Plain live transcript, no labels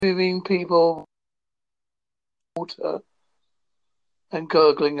interviewing people water and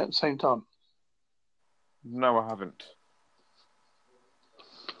gurgling at the same time? No, I haven't.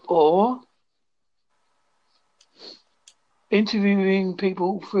 Or interviewing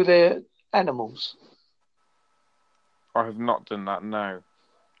people through their animals? I have not done that, no.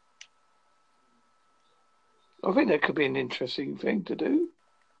 I think that could be an interesting thing to do.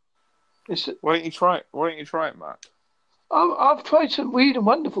 Why don't you try it? Why don't you try it, Matt? I've tried some weird and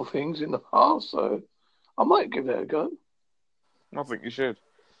wonderful things in the past, so I might give it a go. I think you should.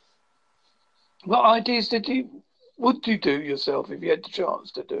 What ideas would you do yourself if you had the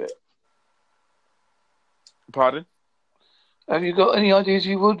chance to do it? Pardon? Have you got any ideas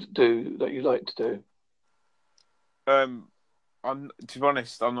you would do that you'd like to do? To be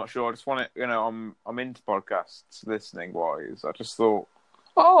honest, I'm not sure. I just want it. I'm into podcasts, listening wise. I just thought.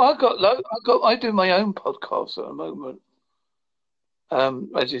 Oh, I do my own podcast at the moment.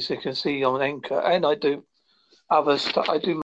 As you can see on Anchor, and I do other stuff. I do